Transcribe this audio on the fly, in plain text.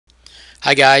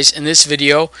Hi guys, in this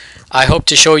video I hope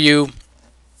to show you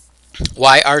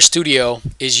why RStudio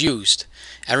is used.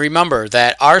 And remember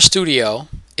that RStudio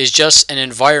is just an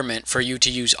environment for you to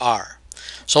use R.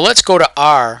 So let's go to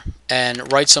R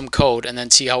and write some code and then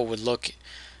see how it would look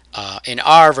in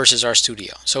R versus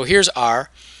RStudio. So here's R,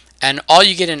 and all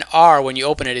you get in R when you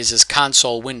open it is this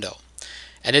console window.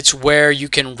 And it's where you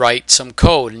can write some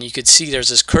code, and you can see there's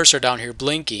this cursor down here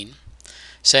blinking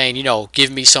saying, give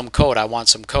me some code, I want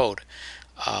some code.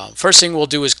 First thing we'll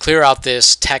do is clear out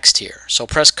this text here. So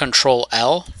press Control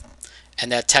L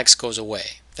and that text goes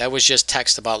away. That was just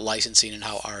text about licensing and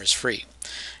how R is free.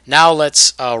 Now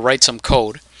let's write some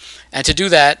code. And to do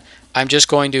that, I'm just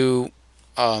going to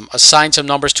assign some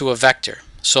numbers to a vector.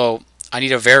 So I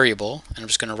need a variable, and I'm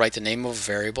just going to write the name of a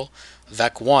variable,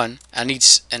 vec1. I need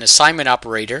an assignment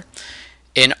operator.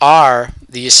 In R,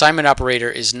 the assignment operator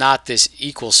is not this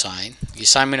equal sign. The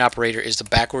assignment operator is the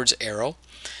backwards arrow.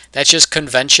 That's just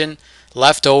convention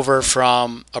left over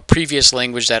from a previous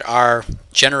language that R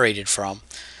generated from.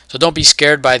 So don't be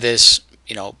scared by this,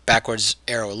 backwards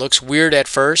arrow. It looks weird at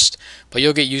first, but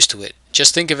you'll get used to it.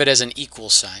 Just think of it as an equal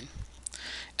sign.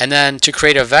 And then to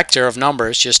create a vector of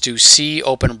numbers, just do C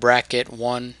open bracket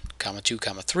 1, 2,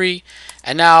 3.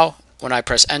 And now when I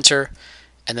press enter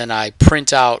and then I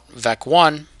print out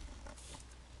vec1,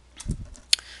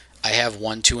 I have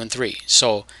 1, 2, and 3.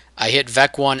 So I hit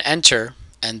vec1 enter,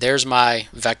 and there's my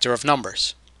vector of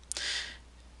numbers.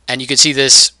 And you can see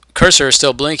this cursor is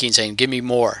still blinking saying give me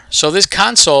more. So this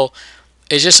console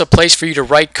is just a place for you to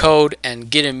write code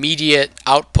and get immediate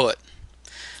output.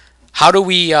 How do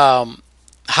we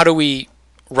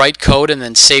write code and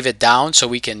then save it down so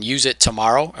we can use it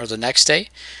tomorrow or the next day?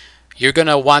 You're going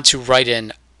to want to write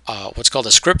in what's called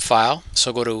a script file.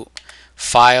 So go to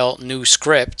File, New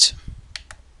Script,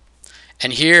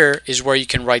 and here is where you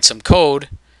can write some code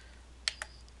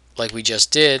like we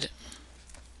just did.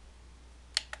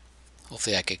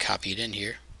 Hopefully I could copy it in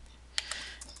here.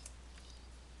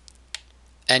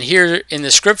 And here in the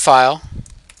script file,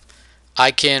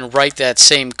 I can write that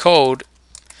same code,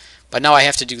 but now I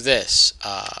have to do this.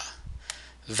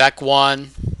 Vec1,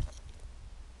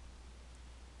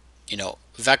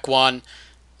 Vec1,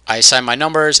 I assign my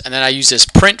numbers, and then I use this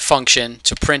print function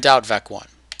to print out Vec1.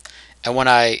 And when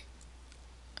I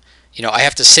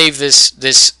have to save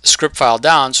this script file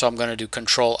down, so I'm going to do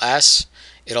Control S.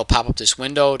 It'll pop up this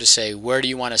window to say where do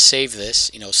you want to save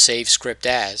this, save script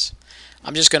as.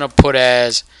 I'm just going to put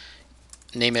as,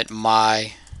 name it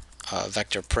my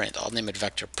vector print. I'll name it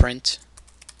vector print.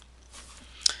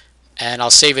 And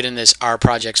I'll save it in this R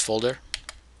projects folder.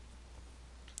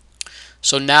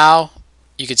 So now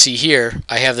you can see here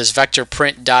I have this vector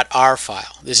print.r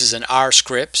file. This is an R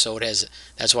script, so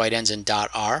that's why it ends in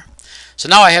 .r. So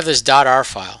now I have this .r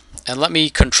file, and let me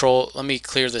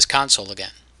clear this console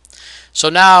again. So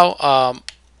now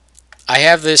I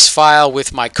have this file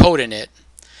with my code in it,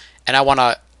 and I want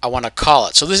to call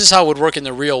it. So this is how it would work in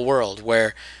the real world,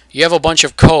 where you have a bunch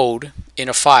of code in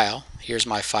a file. Here's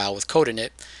my file with code in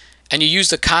it, and you use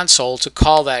the console to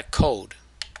call that code.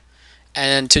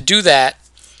 And to do that,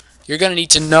 you're going to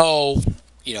need to know,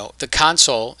 the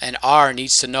console, and R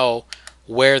needs to know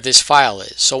where this file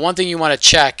is. So one thing you want to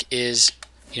check is,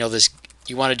 you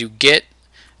want to do git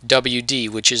wd,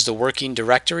 which is the working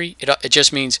directory. It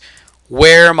just means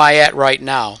where am I at right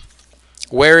now?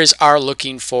 Where is R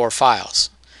looking for files?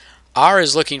 R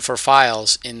is looking for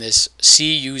files in this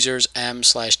C users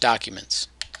m/documents.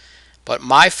 But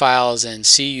my file is in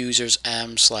C users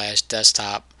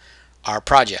m/desktop R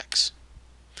projects.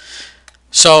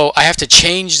 So I have to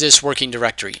change this working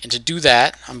directory, and to do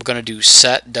that I'm going to do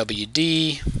set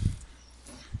wd.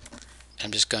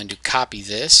 I'm just going to copy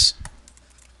this,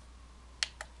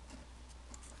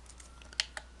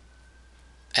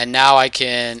 and now I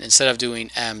can, instead of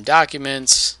doing m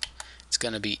documents, it's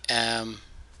going to be m,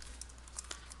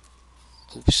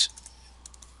 oops,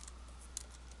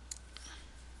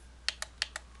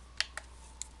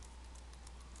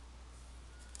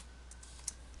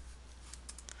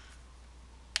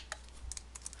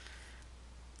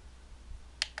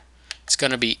 it's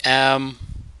going to be m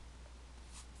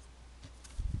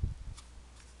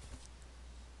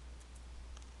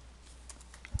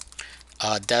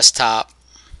desktop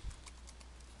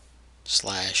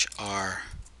 /R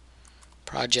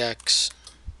projects.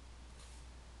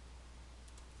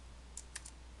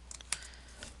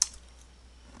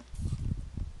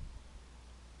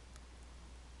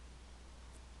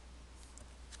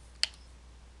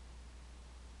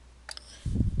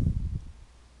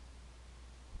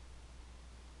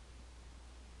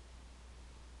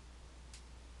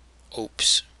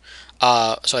 Oops.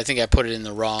 So I think I put it in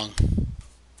the wrong.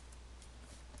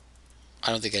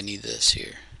 I don't think I need this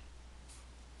here.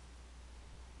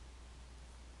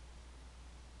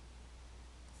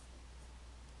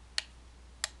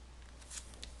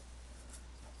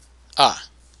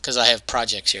 Because I have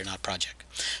projects here, not project.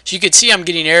 So you can see I'm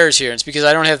getting errors here. It's because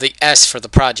I don't have the S for the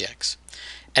projects.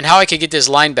 And how I could get this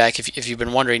line back, if you've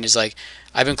been wondering, is like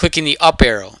I've been clicking the up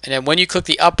arrow, and then when you click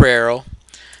the up arrow,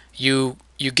 you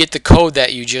get the code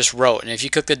that you just wrote. And if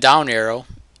you click the down arrow,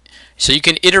 so you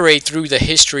can iterate through the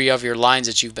history of your lines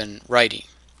that you've been writing.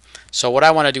 So what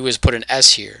I want to do is put an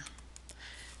S here,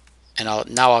 and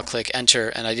now I'll click enter,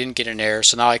 and I didn't get an error.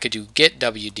 So now I could do get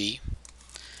WD,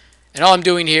 and all I'm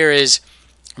doing here is,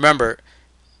 remember,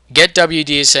 get WD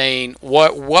is saying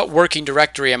what working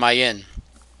directory am I in.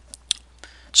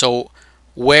 So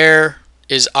where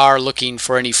is R looking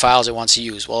for any files it wants to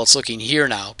use? Well, it's looking here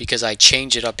now because I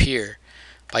changed it up here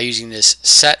by using this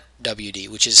set WD,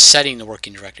 which is setting the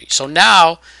working directory. So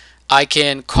now I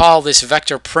can call this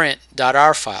vector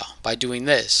print.r file by doing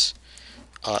this.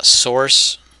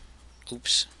 Source,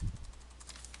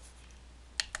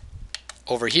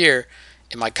 over here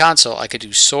in my console, I could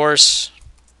do source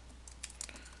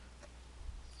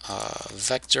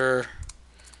vector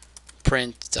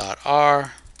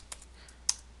print.r,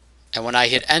 and when I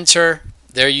hit enter,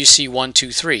 there you see 1,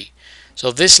 2, 3.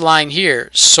 So this line here,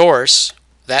 source,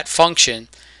 that function,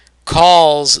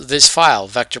 calls this file,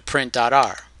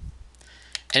 vectorprint.r.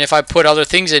 And if I put other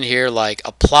things in here like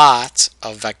a plot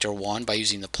of vector1 by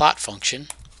using the plot function,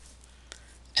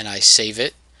 and I save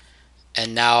it,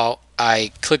 and now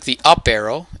I click the up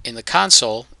arrow in the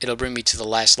console, it'll bring me to the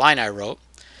last line I wrote.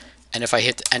 And if I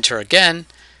hit enter again,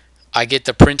 I get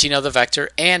the printing of the vector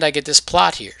and I get this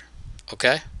plot here.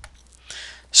 Okay?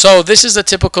 So this is the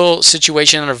typical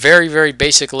situation on a very, very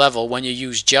basic level when you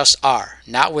use just R,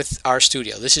 not with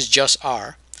RStudio. This is just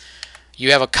R.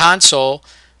 You have a console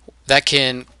that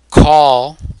can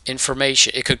call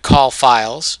information. It could call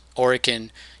files, or it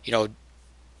can,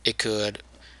 it could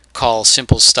call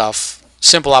simple stuff,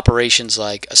 simple operations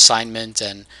like assignment,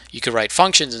 and you could write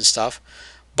functions and stuff.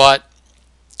 But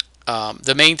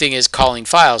the main thing is calling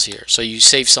files here. So you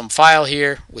save some file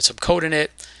here with some code in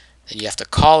it, and you have to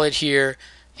call it here.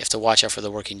 You have to watch out for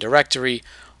the working directory.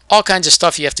 All kinds of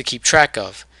stuff you have to keep track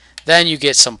of. Then you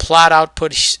get some plot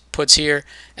outputs here,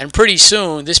 and pretty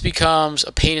soon this becomes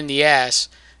a pain in the ass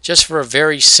just for a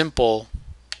very simple,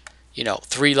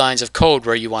 3 lines of code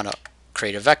where you want to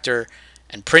create a vector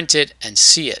and print it and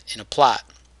see it in a plot.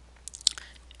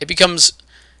 It becomes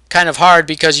kind of hard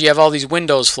because you have all these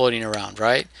windows floating around,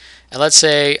 right? And let's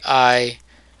say I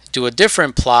do a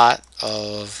different plot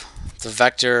of the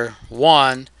vector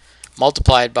 1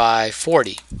 multiplied by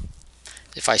 40.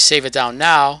 If I save it down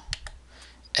now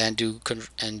and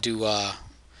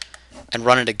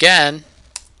run it again,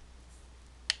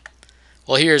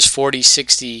 well, here's 40,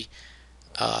 60,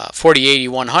 40, 80,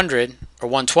 100, or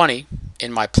 120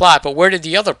 in my plot. But where did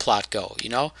the other plot go?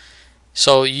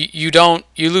 So you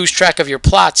lose track of your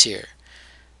plots here.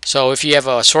 So if you have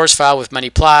a source file with many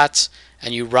plots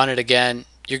and you run it again,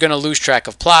 you're going to lose track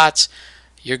of plots.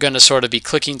 You're going to sort of be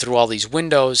clicking through all these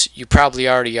windows. You probably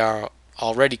already are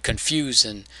confused,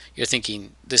 and you're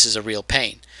thinking this is a real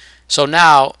pain. So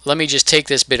now let me just take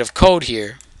this bit of code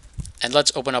here, and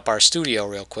let's open up RStudio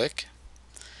real quick.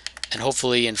 And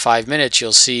hopefully in 5 minutes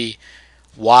you'll see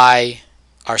why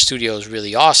RStudio is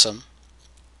really awesome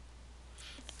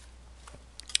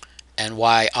and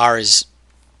why R is,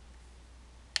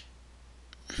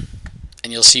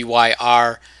 and you'll see why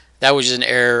R, that was an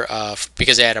error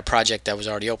because I had a project that was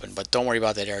already open. But don't worry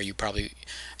about that error. You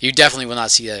definitely will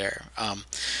not see that error.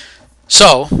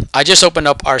 So I just opened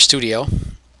up RStudio,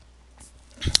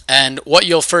 and what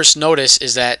you'll first notice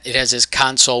is that it has this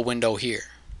console window here.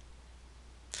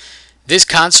 This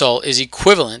console is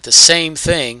equivalent, the same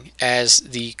thing as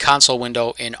the console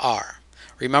window in R.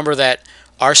 Remember that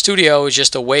RStudio is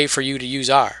just a way for you to use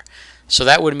R. So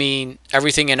that would mean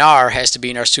everything in R has to be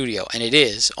in RStudio, and it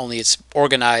is, only it's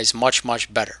organized much,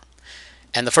 much better.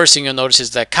 And the first thing you'll notice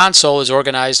is that console is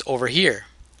organized over here.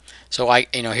 So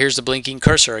here's the blinking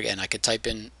cursor again. I could type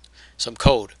in some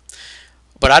code.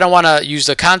 But I don't want to use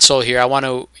the console here. I want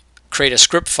to create a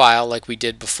script file like we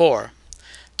did before.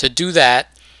 To do that,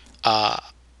 I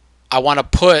want to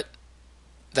put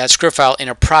that script file in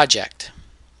a project.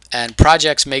 And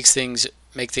projects make things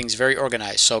very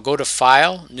organized. So go to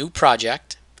File, New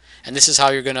Project, and this is how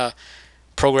you're going to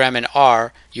program in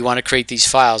R. You want to create these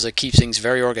files that keep things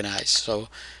very organized. So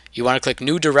you want to click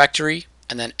New Directory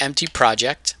and then Empty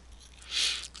Project.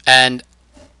 And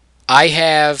I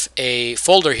have a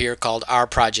folder here called R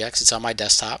Projects. It's on my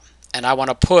desktop, and I want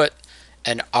to put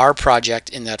an R project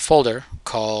in that folder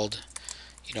called,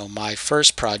 my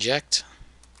first project,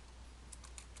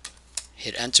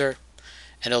 hit enter,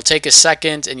 and it'll take a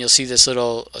second and you'll see this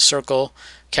little circle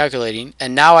calculating,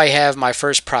 and now I have my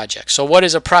first project. So what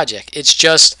is a project? It's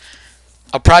just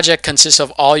a project consists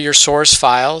of all your source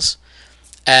files,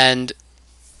 and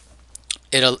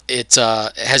it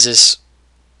has this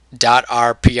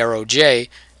 .rproj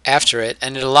after it,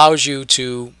 and it allows you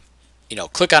to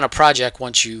click on a project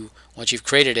once you've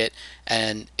created it,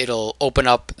 and it'll open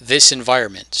up this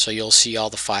environment, so you'll see all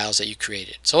the files that you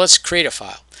created. So let's create a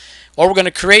file. What we're going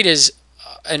to create is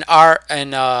an R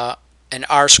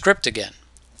script again,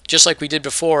 just like we did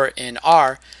before in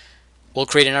R. We'll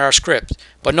create an R script,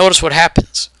 but notice what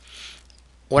happens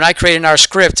when I create an R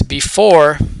script.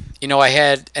 Before, I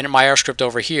had my R script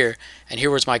over here, and here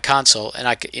was my console, and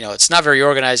I could, it's not very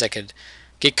organized. I could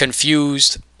get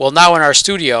confused. Well, now in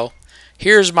RStudio,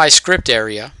 here's my script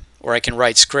area where I can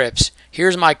write scripts.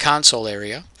 Here's my console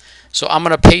area. So I'm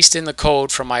going to paste in the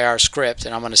code from my R script,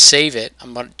 and I'm going to save it.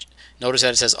 I'm going to notice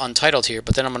that it says untitled here,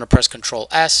 but then I'm going to press Control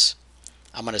S.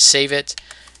 I'm going to save it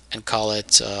and call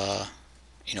it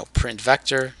print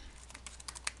vector.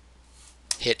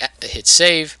 Hit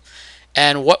save.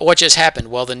 And what just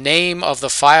happened? Well, the name of the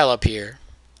file up here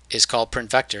is called print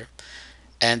vector,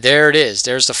 and there it is.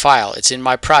 There's the file. It's in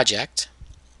my project,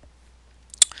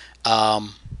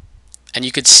 and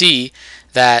you could see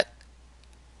that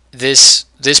this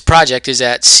project is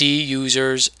at C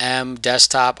users M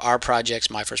desktop R projects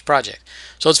my first project.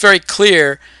 So it's very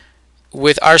clear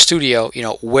with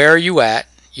RStudio, where are you at?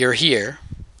 You're here,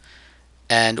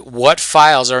 and what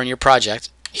files are in your project?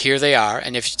 Here they are,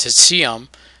 and if to see them,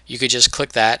 you could just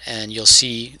click that and you'll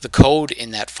see the code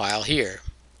in that file here.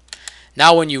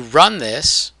 Now when you run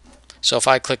this, so if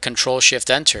I click Control Shift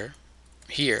Enter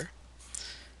here,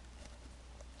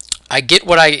 I get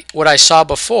what I saw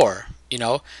before.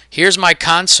 Here's my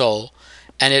console,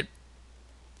 and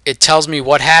it tells me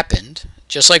what happened,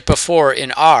 just like before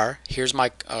in R. Here's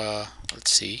my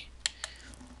let's see.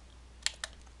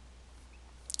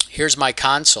 Here's my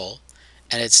console,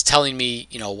 and it's telling me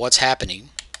what's happening.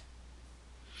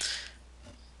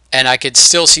 And I could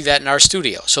still see that in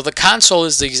RStudio. So the console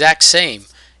is the exact same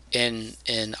in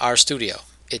RStudio.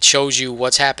 It shows you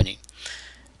what's happening.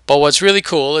 But what's really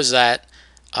cool is that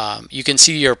you can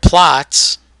see your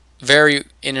plots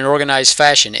in an organized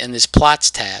fashion in this plots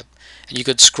tab, and you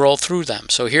could scroll through them.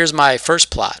 So here's my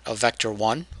first plot of vector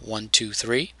 1, 1, 2,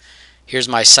 3. Here's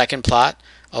my second plot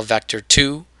of vector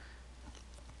 2,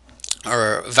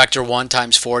 or vector 1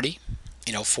 times 40,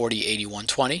 40, 80,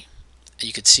 120. And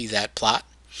you could see that plot.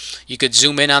 You could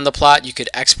zoom in on the plot, you could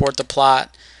export the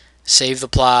plot, save the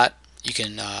plot, you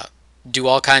can do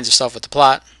all kinds of stuff with the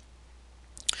plot.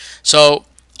 So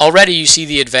already you see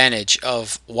the advantage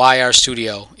of why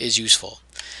RStudio is useful.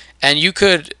 And you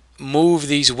could move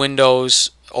these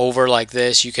windows over like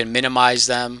this, you can minimize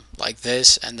them like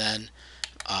this, and then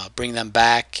bring them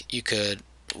back. You could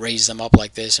raise them up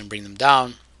like this and bring them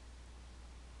down.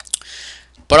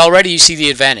 But already you see the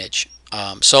advantage.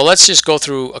 So let's just go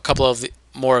through a couple of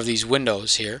more of these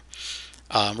windows here.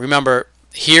 Remember,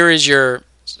 here is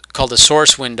called the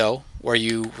source window, where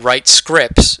you write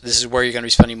scripts. This is where you're going to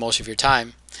be spending most of your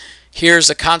time. Here's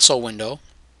the console window.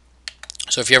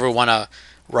 So if you ever want to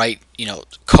write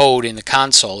code in the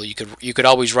console, you could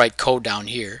always write code down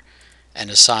here and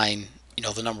assign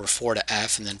the number 4 to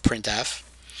F and then print F.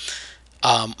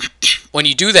 When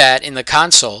you do that in the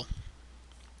console,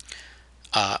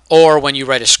 or when you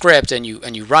write a script and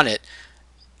you run it,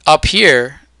 up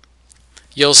here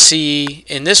you'll see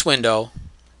in this window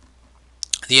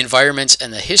the environments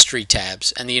and the history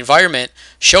tabs, and the environment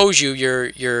shows you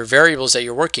your variables that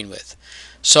you're working with.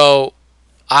 So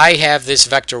I have this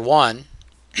vector 1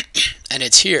 and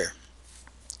it's here.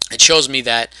 It shows me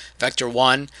that vector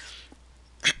 1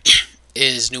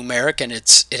 is numeric, and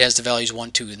it has the values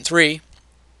 1, 2, and 3,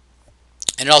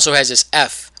 and it also has this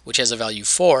F, which has a value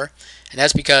 4, and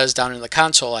that's because down in the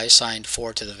console I assigned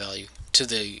 4 to the value to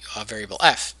the variable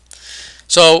F.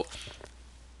 So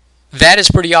that is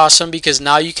pretty awesome, because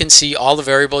now you can see all the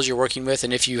variables you're working with,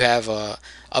 and if you have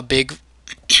a big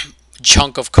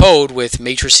chunk of code with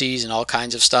matrices and all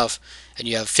kinds of stuff, and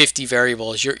you have 50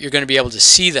 variables, you're going to be able to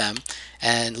see them,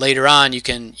 and later on you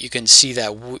can see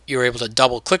that you're able to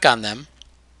double click on them,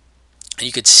 and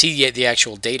you could see the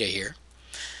actual data here.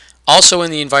 Also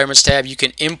in the environments tab, you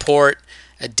can import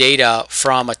data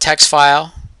from a text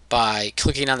file by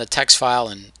clicking on the text file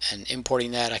and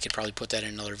importing that. I could probably put that in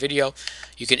another video.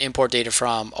 You can import data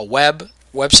from a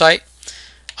website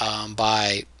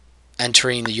by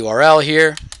entering the URL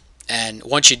here, and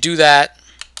once you do that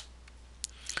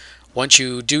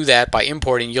by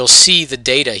importing, you'll see the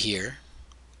data here,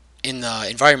 in the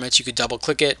environments, you could double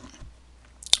click it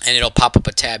and it'll pop up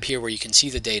a tab here where you can see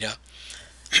the data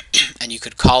and you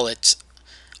could call it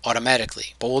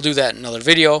automatically. But we'll do that in another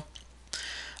video.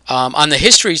 On the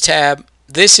history tab,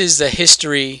 this is the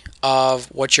history of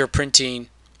what you're printing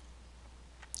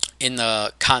in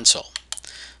the console.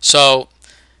 So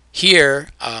here,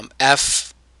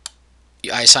 F,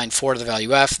 I assigned 4 to the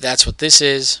value F. That's what this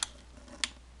is.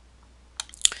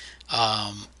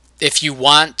 If you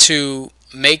want to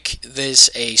make this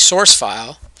a source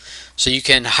file, so you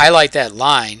can highlight that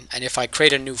line, and if I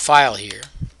create a new file here,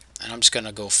 and I'm just going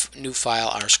to go new file,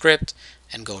 R script,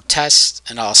 and go test,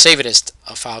 and I'll save it as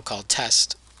a file called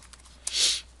test.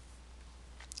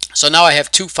 So now I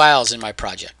have 2 files in my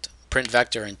project, print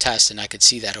vector and test, and I could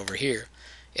see that over here.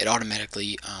 It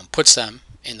automatically puts them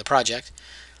in the project.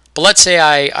 But let's say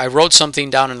I wrote something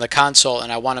down in the console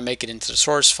and I want to make it into the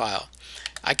source file.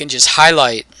 I can just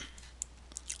highlight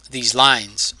these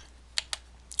lines.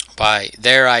 By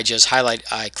there I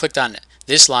clicked on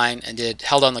this line and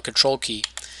held on the control key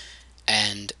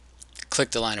and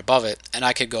clicked the line above it, and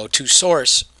I could go to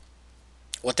source.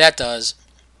 What that does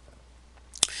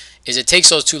is it takes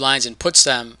those 2 lines and puts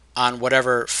them on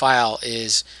whatever file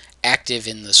is active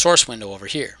in the source window over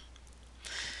here.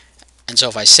 And so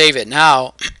if I save it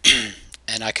now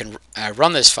and I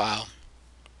run this file,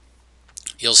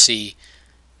 you'll see,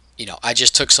 I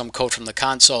just took some code from the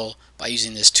console by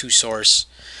using this to source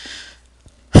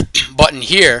button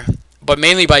here, but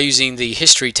mainly by using the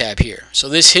history tab here. So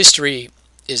this history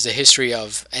is the history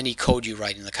of any code you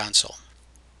write in the console.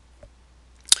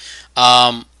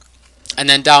 And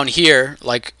then down here,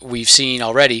 like we've seen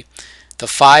already, the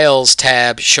files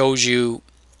tab shows you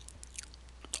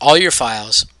all your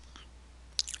files.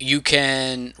 You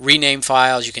can rename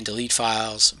files, you can delete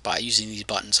files by using these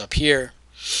buttons up here.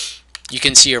 You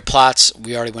can see your plots.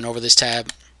 We already went over this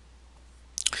tab.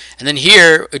 And then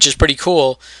here, which is pretty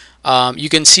cool, you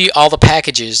can see all the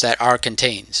packages that R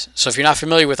contains. So if you're not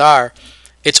familiar with R,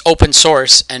 it's open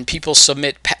source, and people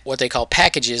submit what they call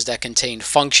packages that contain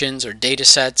functions or data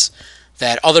sets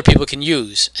that other people can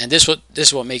use. And this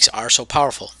is what makes R so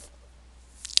powerful,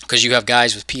 because you have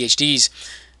guys with PhDs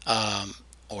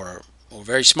or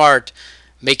very smart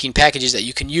making packages that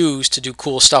you can use to do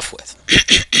cool stuff with.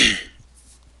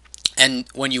 And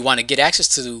when you want to get access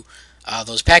to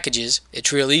those packages,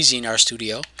 it's real easy in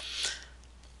RStudio.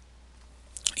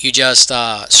 You just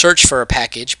search for a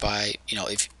package by,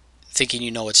 if thinking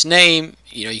you know its name,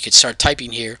 you could start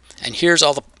typing here, and here's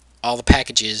all the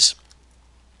packages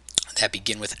that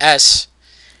begin with S,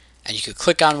 and you could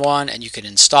click on one and you could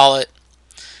install it.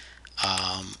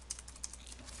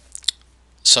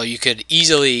 So you could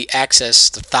easily access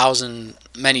the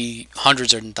many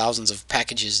hundreds and thousands of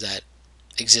packages that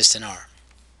exist in R.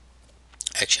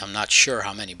 Actually, I'm not sure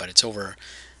how many, but it's over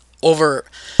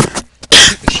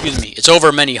excuse me, it's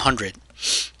over many hundred.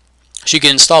 So you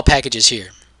can install packages here.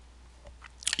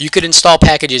 You could install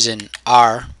packages in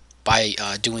R by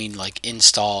doing like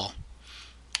install.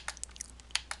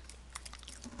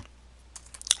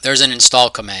 There's an install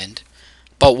command,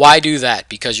 but why do that?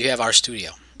 Because you have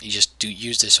RStudio. You just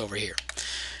use this over here.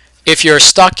 If you're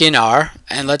stuck in R,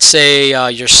 and let's say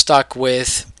you're stuck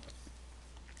with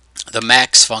the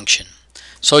max function,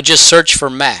 so just search for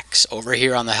max over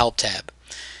here on the help tab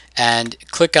and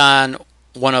click on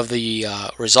one of the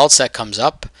results that comes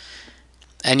up,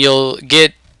 and you'll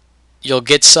get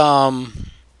some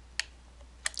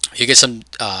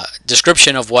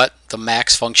description of what the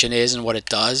max function is and what it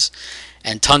does,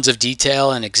 and tons of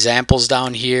detail and examples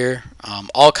down here,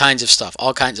 all kinds of stuff,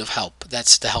 all kinds of help.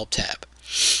 That's the help tab.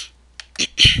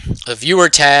 The viewer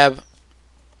tab,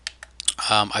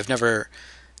 I've never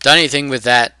done anything with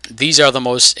that. These are the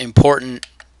most important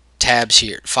tabs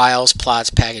here: files, plots,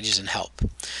 packages, and help.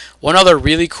 One other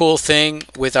really cool thing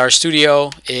with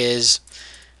RStudio is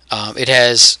it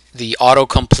has the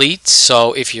autocomplete.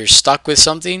 So if you're stuck with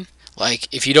something, like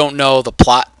if you don't know the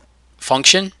plot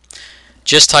function,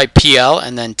 just type PL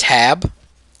and then tab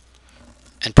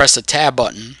and press the tab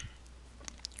button,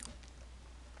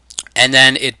 and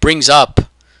then it brings up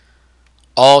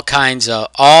all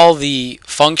the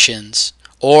functions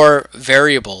or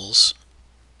variables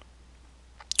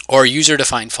or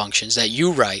user-defined functions that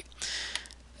you write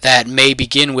that may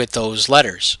begin with those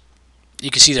letters.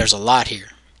 You can see there's a lot here,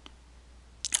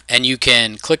 and you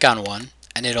can click on one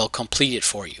and it'll complete it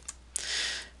for you.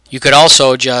 You could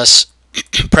also just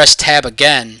press tab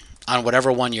again on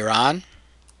whatever one you're on.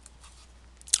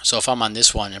 So if I'm on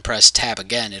this one and press tab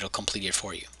again, it'll complete it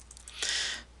for you.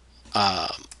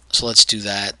 So let's do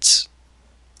that.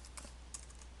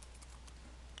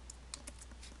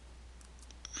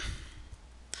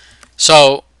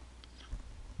 So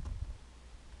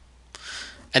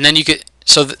And then you could,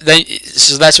 so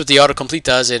that's what the autocomplete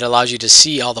does. It allows you to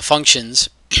see all the functions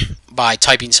by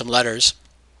typing some letters,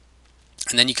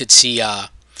 and then you could see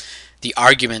the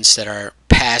arguments that are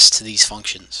passed to these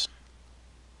functions.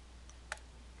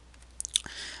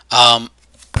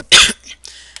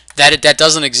 That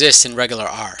doesn't exist in regular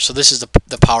R. So this is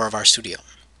the power of RStudio.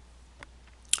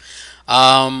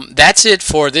 That's it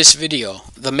for this video.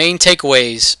 The main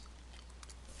takeaways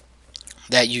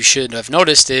that you should have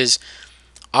noticed is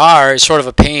R is sort of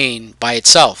a pain by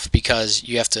itself because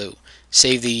you have to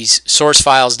save these source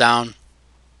files down.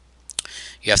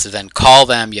 You have to then call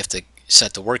them. You have to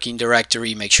set the working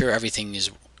directory, make sure everything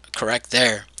is correct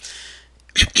there.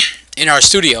 In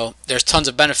RStudio, there's tons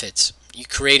of benefits. You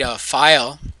create a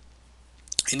file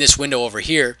in this window over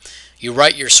here. You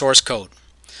write your source code,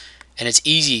 and it's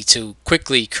easy to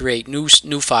quickly create new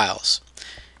files.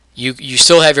 You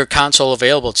still have your console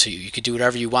available to you. You could do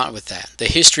whatever you want with that. The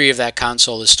history of that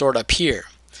console is stored up here.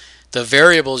 The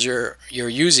variables you're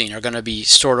using are going to be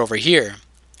stored over here.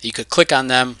 You could click on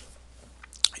them.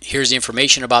 Here's the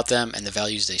information about them and the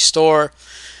values they store.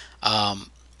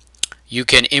 You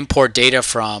can import data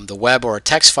from the web or a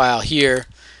text file here.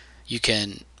 You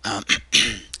can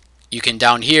you can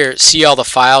down here see all the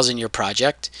files in your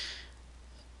project.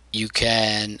 You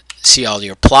can see all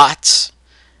your plots,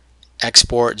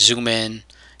 export, zoom in.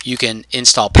 You can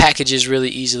install packages really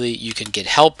easily. You can get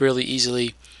help really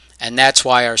easily. And that's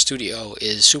why RStudio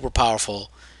is super powerful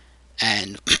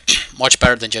and much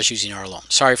better than just using R alone.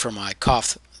 Sorry for my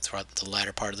cough throughout the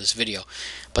latter part of this video.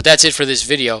 But that's it for this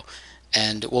video,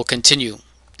 and we'll continue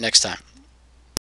next time.